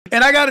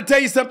And I got to tell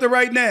you something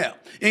right now.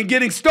 In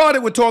getting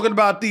started with talking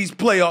about these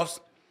playoffs,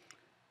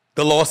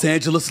 the Los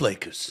Angeles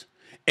Lakers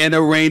and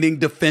the reigning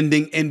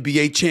defending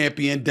NBA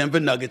champion Denver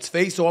Nuggets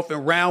face off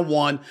in round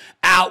one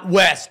out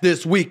west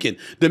this weekend.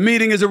 The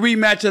meeting is a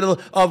rematch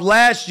of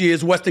last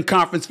year's Western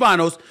Conference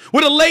Finals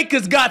where the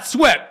Lakers got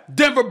swept.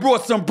 Denver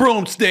brought some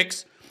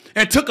broomsticks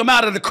and took them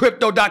out of the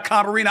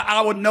Crypto.com arena.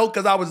 I would know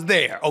because I was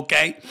there,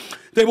 okay?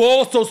 They were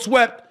also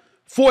swept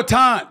 4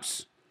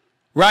 times,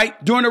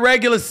 right, during the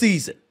regular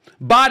season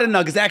by the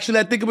Nuggets. Actually,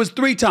 I think it was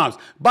 3 times.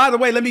 By the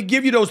way, let me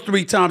give you those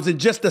 3 times in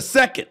just a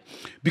second.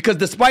 Because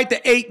despite the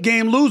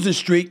 8-game losing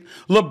streak,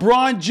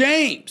 LeBron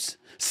James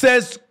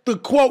says, the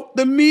quote,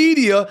 the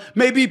media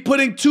may be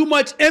putting too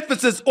much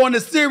emphasis on the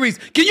series.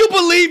 Can you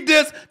believe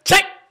this?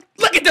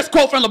 Look at this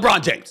quote from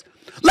LeBron James.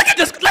 Look at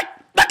this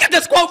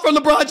quote from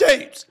LeBron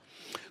James.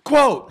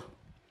 Quote,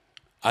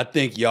 I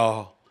think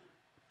y'all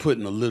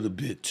putting a little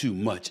bit too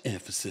much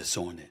emphasis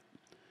on it.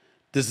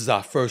 This is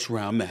our first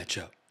round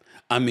matchup.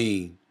 I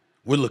mean,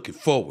 we're looking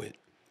forward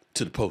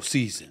to the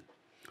postseason,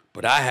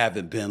 but I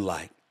haven't been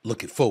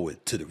looking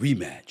forward to the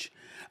rematch.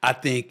 I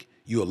think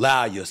you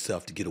allow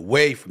yourself to get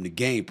away from the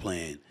game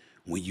plan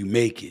when you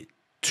make it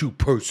too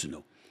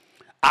personal.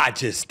 I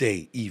just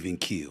stay even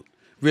keeled.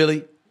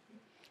 Really?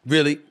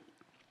 Really?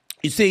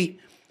 You see,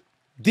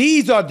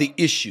 these are the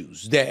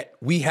issues that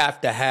we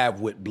have to have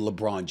with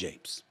LeBron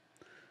James.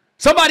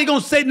 Somebody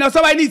needs to say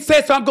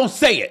it, so I'm going to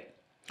say it.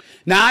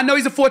 Now, I know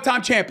he's a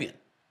 4-time champion.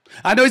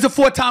 I know he's a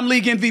 4-time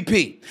league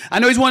MVP. I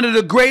know he's one of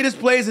the greatest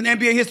players in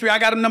NBA history. I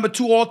got him number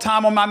 2 all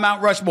time on my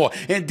Mount Rushmore.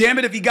 And damn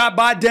it, if he got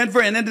by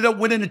Denver and ended up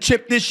winning the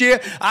chip this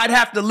year, I'd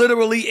have to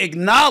literally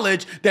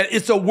acknowledge that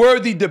it's a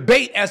worthy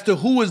debate as to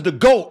who is the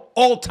GOAT,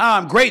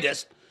 all-time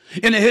greatest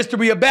in the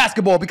history of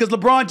basketball, because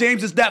LeBron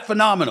James is that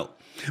phenomenal.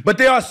 But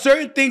there are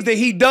certain things that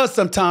he does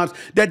sometimes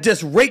that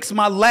just rakes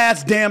my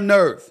last damn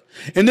nerve.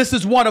 And this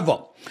is one of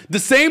them. The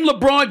same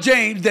LeBron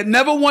James that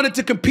never wanted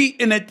to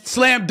compete in the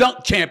slam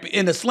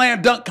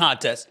dunk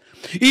contest,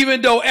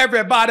 even though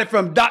everybody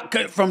from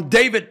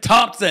David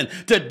Thompson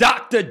to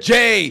Dr.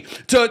 J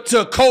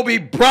to Kobe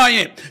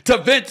Bryant to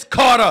Vince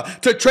Carter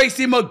to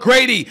Tracy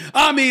McGrady,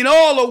 I mean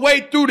all the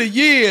way through the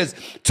years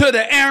to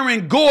the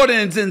Aaron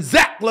Gordons and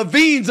Zach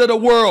LaVines of the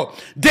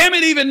world. Damn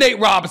it, even Nate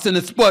Robinson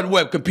and Spud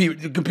Webb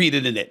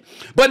competed in it.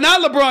 But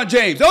not LeBron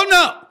James. Oh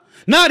no,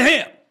 not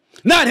him.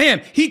 Not him.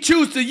 He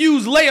chose to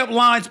use layup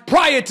lines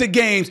prior to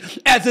games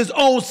as his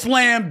own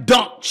slam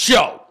dunk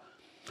show,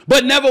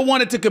 but never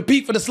wanted to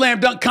compete for the slam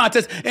dunk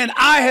contest. And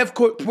I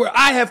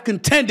have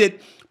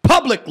contended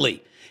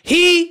publicly,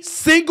 he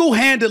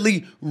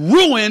single-handedly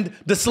ruined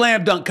the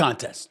slam dunk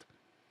contest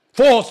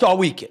for All-Star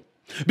Weekend.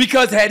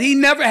 Because had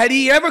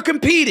he ever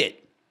competed,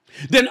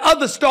 then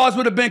other stars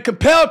would have been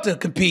compelled to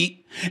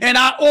compete, and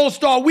our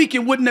All-Star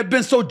Weekend wouldn't have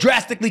been so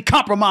drastically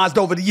compromised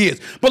over the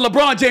years. But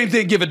LeBron James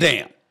didn't give a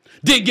damn.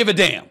 Didn't give a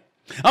damn.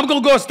 I'm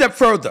going to go a step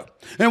further.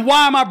 And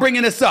why am I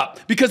bringing this up?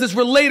 Because it's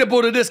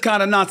relatable to this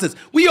kind of nonsense.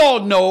 We all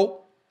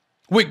know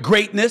with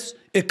greatness,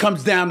 it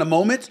comes down to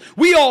moments.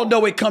 We all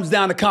know it comes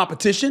down to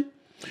competition.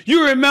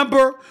 You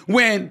remember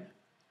when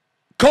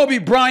Kobe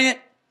Bryant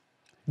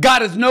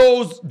got his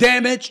nose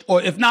damaged,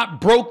 or if not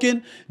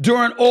broken,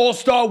 during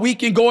All-Star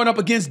Weekend going up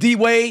against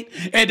D-Wade,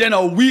 and then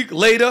a week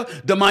later,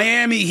 the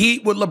Miami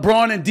Heat with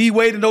LeBron and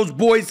D-Wade and those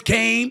boys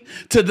came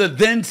to the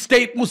then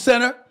Staples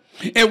Center.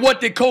 And what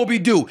did Kobe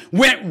do?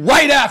 Went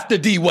right after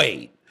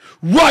D-Wade.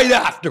 Right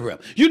after him.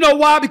 You know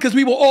why? Because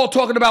we were all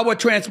talking about what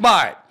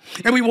transpired.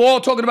 And we were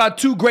all talking about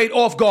 2 great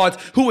off guards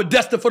who were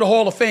destined for the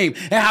Hall of Fame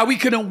and how we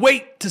couldn't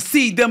wait to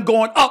see them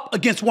going up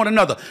against one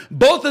another.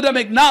 Both of them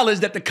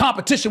acknowledged that the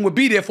competition would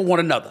be there for one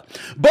another.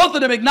 Both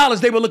of them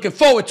acknowledged they were looking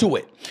forward to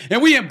it.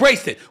 And we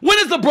embraced it. When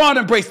has LeBron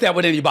embraced that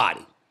with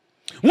anybody?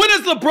 When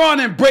has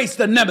LeBron embraced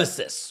the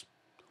nemesis?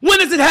 When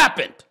has it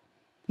happened?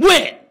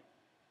 When?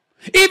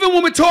 Even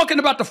when we're talking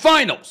about the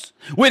finals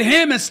with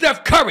him and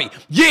Steph Curry,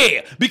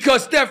 yeah,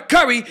 because Steph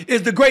Curry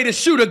is the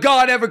greatest shooter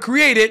God ever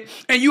created,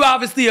 and you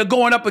obviously are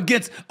going up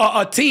against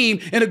a team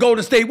in the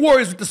Golden State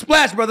Warriors with the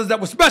Splash Brothers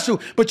that were special,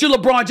 but you're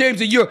LeBron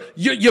James and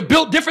you're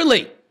built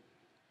differently.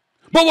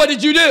 But what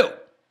did you do?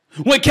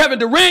 When Kevin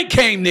Durant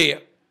came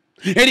there,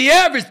 and he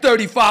averaged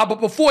 35, but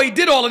before he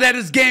did all of that,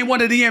 it's game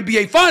 1 of the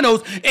NBA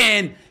Finals,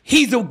 and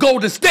he's a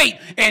Golden State,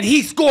 and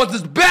he scores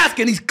his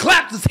basket, and he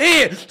claps his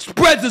hand,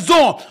 spreads his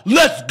arm.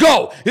 Let's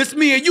go. It's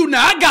me and you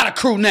now. I got a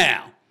crew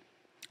now.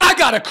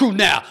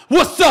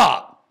 What's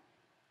up?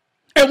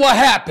 And what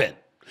happened?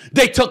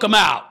 They took him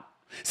out.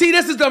 See,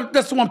 that's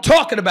what I'm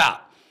talking about.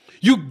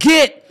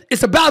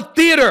 It's about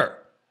theater.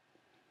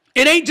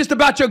 It ain't just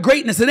about your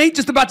greatness. It ain't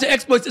just about your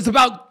exploits. It's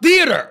about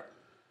theater.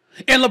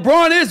 And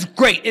LeBron is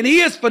great, and he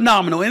is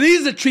phenomenal, and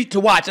he's a treat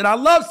to watch, and I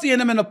love seeing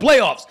him in the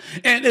playoffs.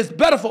 And it's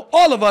better for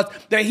all of us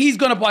that he's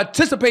going to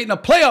participate in a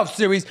playoff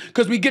series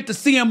because we get to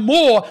see him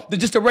more than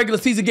just a regular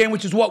season game,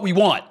 which is what we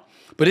want.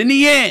 But in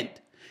the end,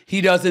 he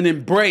doesn't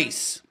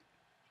embrace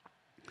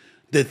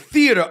the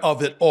theater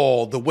of it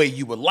all the way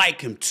you would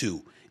like him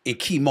to in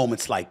key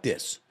moments like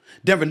this.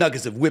 Denver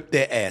Nuggets have whipped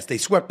their ass. They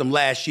swept them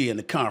last year in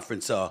the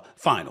conference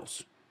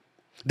finals.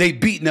 They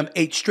beaten them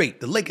 8 straight.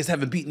 The Lakers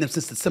haven't beaten them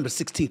since December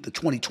 16th of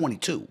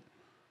 2022.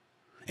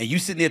 And you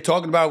sitting there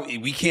talking about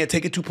we can't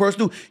take it too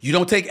personal. You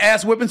don't take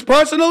ass whippings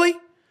personally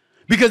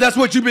because that's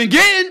what you've been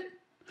getting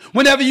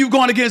whenever you've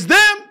gone against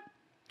them.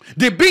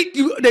 They beat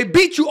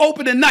you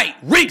opening night,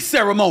 ring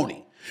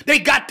ceremony. They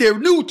got their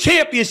new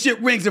championship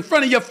rings in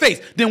front of your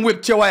face, then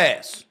whipped your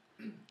ass.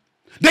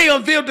 They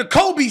unveiled the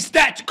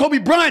Kobe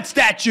Bryant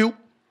statue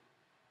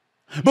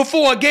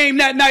before a game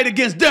that night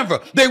against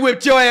Denver. They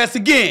whipped your ass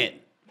again.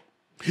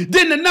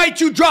 Then the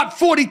night you dropped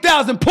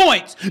 40,000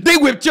 points, they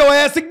whipped your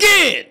ass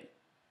again.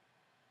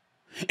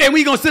 And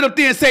we gonna sit up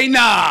there and say,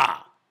 nah.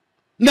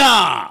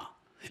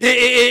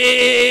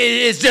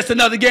 It's just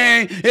another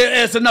game.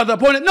 It's another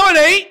opponent. No, it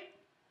ain't.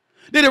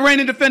 They're the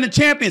reigning defending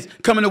champions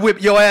coming to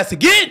whip your ass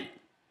again.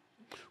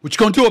 What you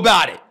gonna do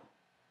about it?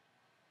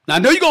 Now, I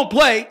know you're gonna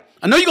play.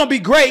 I know you're gonna be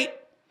great.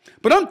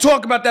 But I'm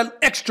talking about that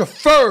extra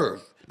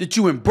fervor that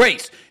you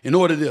embrace in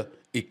order to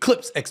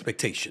eclipse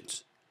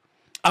expectations.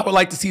 I would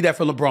like to see that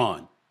for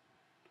LeBron.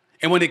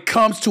 And when it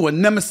comes to a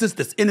nemesis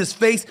that's in his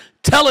face,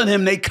 telling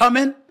him they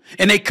coming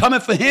and they coming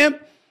for him,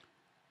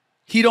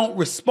 he don't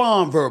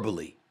respond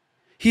verbally.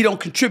 He don't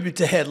contribute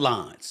to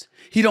headlines.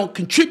 He don't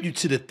contribute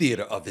to the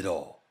theater of it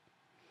all.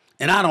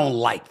 And I don't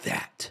like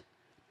that,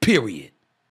 period.